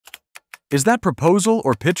Is that proposal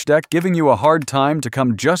or pitch deck giving you a hard time to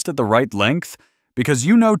come just at the right length because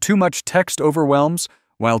you know too much text overwhelms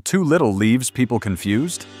while too little leaves people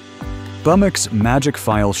confused? Bummock's magic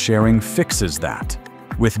file sharing fixes that.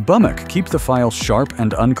 With Bummock, keep the file sharp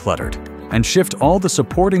and uncluttered, and shift all the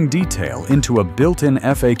supporting detail into a built-in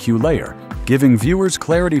FAQ layer, giving viewers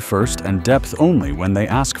clarity first and depth only when they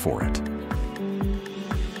ask for it.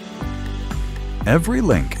 Every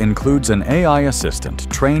link includes an AI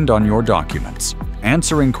assistant trained on your documents,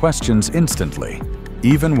 answering questions instantly,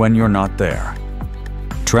 even when you're not there.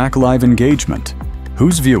 Track live engagement,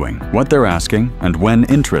 who's viewing, what they're asking, and when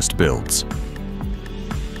interest builds.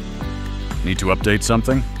 Need to update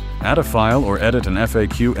something? Add a file or edit an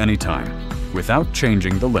FAQ anytime, without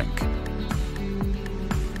changing the link.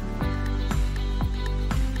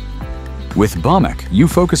 With Bummock, you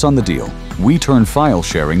focus on the deal. We turn file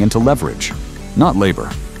sharing into leverage, not labor.